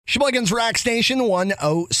Sheboygan's Rock Station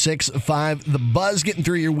 106.5. The Buzz, getting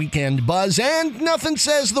through your weekend buzz. And nothing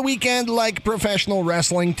says the weekend like professional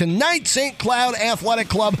wrestling. Tonight, St. Cloud Athletic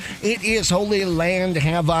Club. It is Holy Land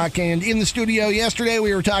Havoc. And in the studio yesterday,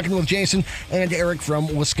 we were talking with Jason and Eric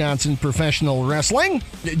from Wisconsin Professional Wrestling.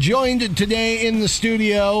 Joined today in the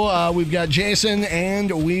studio, we've got Jason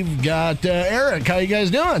and we've got Eric. How you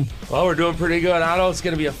guys doing? Well, we're doing pretty good, Otto. It's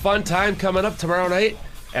going to be a fun time coming up tomorrow night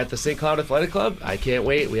at the St. Cloud Athletic Club. I can't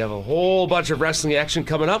wait. We have a whole bunch of wrestling action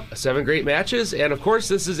coming up, 7 great matches, and of course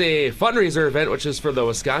this is a fundraiser event, which is for the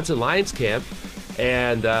Wisconsin Lions Camp.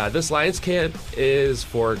 And this Lions Camp is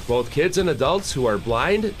for both kids and adults who are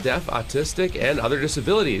blind, deaf, autistic, and other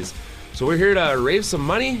disabilities. So we're here to raise some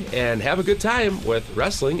money and have a good time with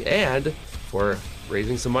wrestling and for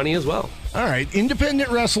raising some money as well. All right, independent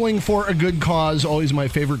wrestling for a good cause, always my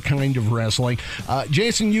favorite kind of wrestling.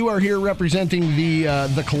 Jason, you are here representing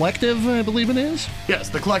the Collective, I believe it is? Yes,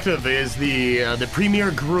 the Collective is the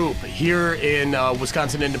premier group here in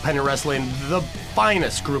Wisconsin Independent Wrestling, the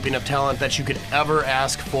finest grouping of talent that you could ever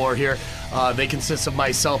ask for here. They consist of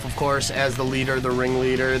myself, of course, as the leader, the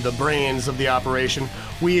ringleader, the brains of the operation.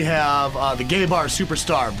 We have the gay bar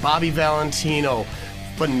superstar, Bobby Valentino,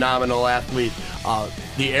 phenomenal athlete.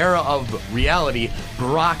 The era of reality,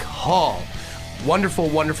 Brock Hall. Wonderful,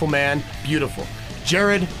 wonderful man, beautiful.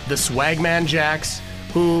 Jared, the Swagman Jax,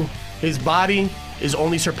 who his body is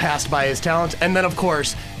only surpassed by his talent. And then, of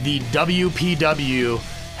course, the WPW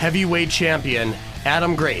heavyweight champion,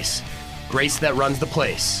 Adam Grace. Grace that runs the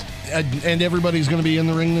place. And everybody's going to be in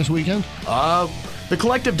the ring this weekend? The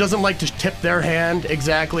Collective doesn't like to tip their hand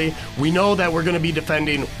exactly. We know that we're going to be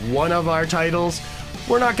defending one of our titles.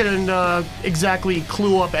 We're not going to exactly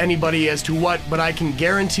clue up anybody as to what, but I can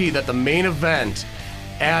guarantee that the main event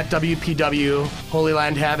at WPW Holy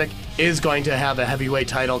Land Havoc is going to have a heavyweight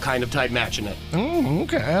title kind of type match in it. Oh,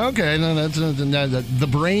 okay. No, that's the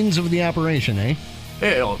brains of the operation, eh?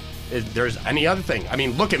 If there's any other thing. I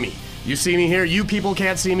mean, look at me. You see me here. You people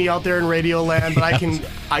can't see me out there in Radio Land, but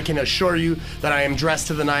I can assure you that I am dressed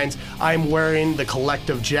to the nines. I'm wearing the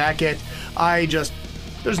Collective jacket.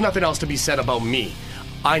 There's nothing else to be said about me.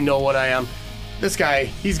 I know what I am. This guy,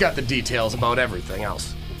 he's got the details about everything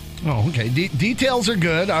else. Oh, okay. Details are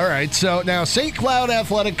good. All right. So now, St. Cloud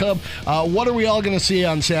Athletic Club, what are we all going to see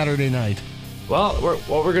on Saturday night? Well,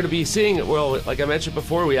 what we're going to be seeing, well, like I mentioned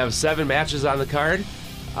before, we have 7 matches on the card.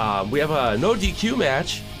 We have a no DQ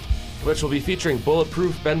match, which will be featuring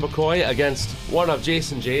Bulletproof Ben McCoy against one of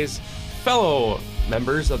Jason J's fellow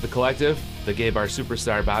members of the Collective, the gay bar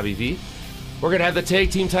superstar Bobby V. We're going to have the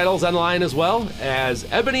tag team titles on the line as well as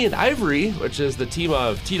Ebony and Ivory, which is the team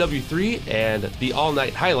of TW3 and the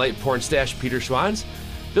all-night highlight porn stash Peter Schwanz.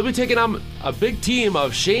 They'll be taking on a big team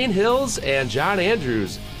of Shane Hills and John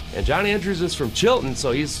Andrews. And John Andrews is from Chilton,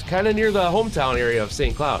 so he's kind of near the hometown area of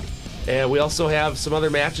St. Cloud. And we also have some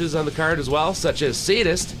other matches on the card as well, such as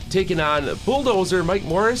Sadist taking on Bulldozer Mike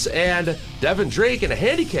Morris and Devin Drake in a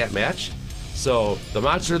handicap match. So the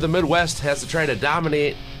Monster of the Midwest has to try to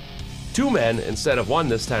dominate 2 men instead of 1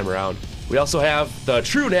 this time around. We also have the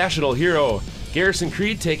true national hero, Garrison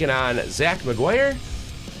Creed, taking on Zach McGuire,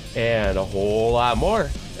 and a whole lot more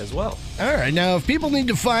as well. All right. Now, if people need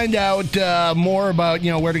to find out more about,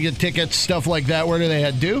 where to get tickets, stuff like that, where do they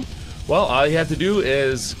head to? Well, all you have to do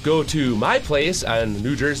is go to my place on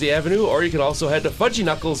New Jersey Avenue, or you can also head to Fudgy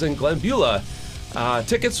Knuckles in Glen Beulah.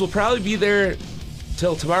 Tickets will probably be there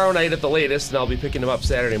till tomorrow night at the latest, and I'll be picking them up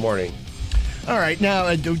Saturday morning. All right,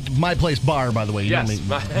 now, My Place Bar, by the way. Yes.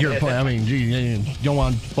 You don't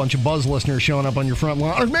want a bunch of Buzz listeners showing up on your front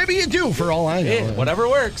lawn. Or maybe you do, for all I know. Hey, whatever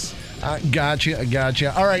works.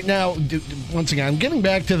 Gotcha. All right, now, once again, I'm getting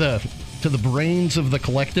back to the brains of the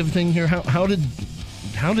Collective thing here. How did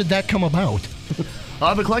that come about?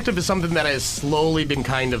 The Collective is something that has slowly been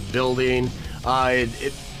kind of building.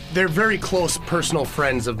 They're very close personal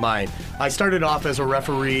friends of mine. I started off as a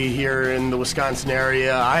referee here in the Wisconsin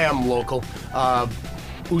area. I am local,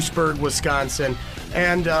 Oostburg, Wisconsin.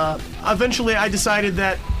 And eventually I decided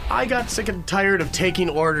that I got sick and tired of taking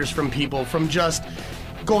orders from people, from just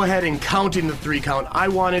go ahead and counting the 3 count. I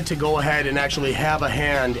wanted to go ahead and actually have a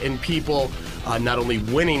hand in people not only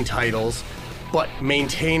winning titles, but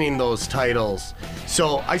maintaining those titles.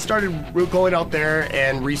 So I started going out there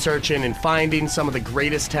and researching and finding some of the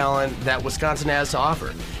greatest talent that Wisconsin has to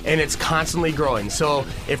offer. And it's constantly growing. So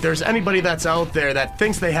if there's anybody that's out there that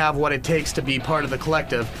thinks they have what it takes to be part of the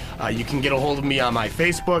Collective, you can get a hold of me on my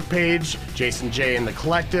Facebook page, Jason J and the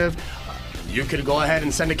Collective. You could go ahead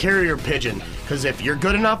and send a carrier pigeon, because if you're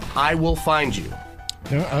good enough, I will find you.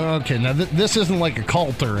 Okay, now this isn't like a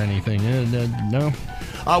cult or anything, no?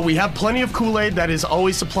 We have plenty of Kool-Aid that is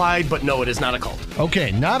always supplied, but no, it is not a cult.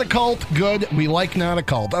 Okay, not a cult. Good. We like not a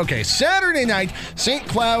cult. Okay, Saturday night, St.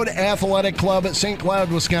 Cloud Athletic Club at St.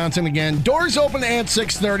 Cloud, Wisconsin. Again, doors open at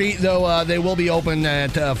 6:30, though they will be open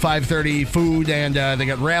at 5:30. Food and they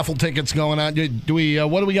got raffle tickets going on.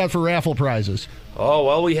 What do we got for raffle prizes? Oh,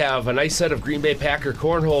 well, we have a nice set of Green Bay Packer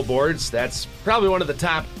cornhole boards. That's probably one of the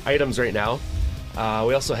top items right now.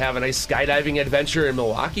 We also have a nice skydiving adventure in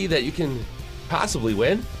Milwaukee that you can possibly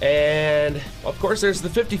win. And, of course, there's the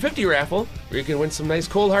 50-50 raffle where you can win some nice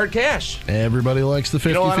cold hard cash. Everybody likes the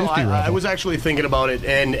 50-50 raffle. I was actually thinking about it,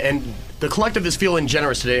 and the collective is feeling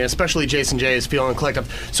generous today, and especially Jason J is feeling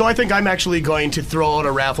collective. So I think I'm actually going to throw out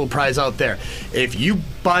a raffle prize out there. If you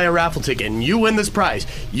buy a raffle ticket and you win this prize,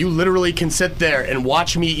 you literally can sit there and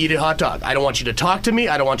watch me eat a hot dog. I don't want you to talk to me.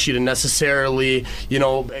 I don't want you to necessarily,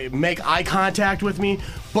 make eye contact with me,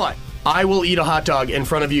 but I will eat a hot dog in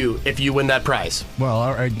front of you if you win that prize. Well,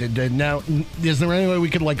 all right. Now, is there any way we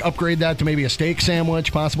could upgrade that to maybe a steak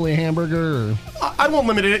sandwich, possibly a hamburger? Or? I won't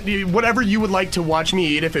limit it. Whatever you would like to watch me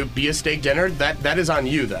eat, if it be a steak dinner, that is on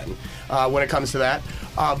you then, when it comes to that.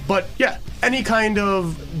 But yeah, any kind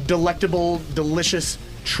of delectable, delicious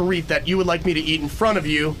treat that you would like me to eat in front of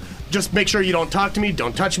you, just make sure you don't talk to me,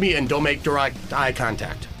 don't touch me, and don't make direct eye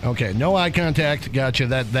contact. Okay, no eye contact. Gotcha.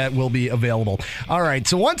 That will be available. All right,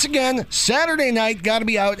 so once again, Saturday night, got to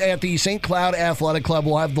be out at the St. Cloud Athletic Club.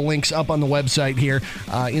 We'll have the links up on the website here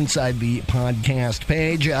inside the podcast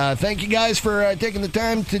page. Thank you guys for taking the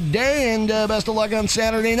time today, and best of luck on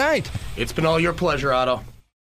Saturday night. It's been all your pleasure, Otto.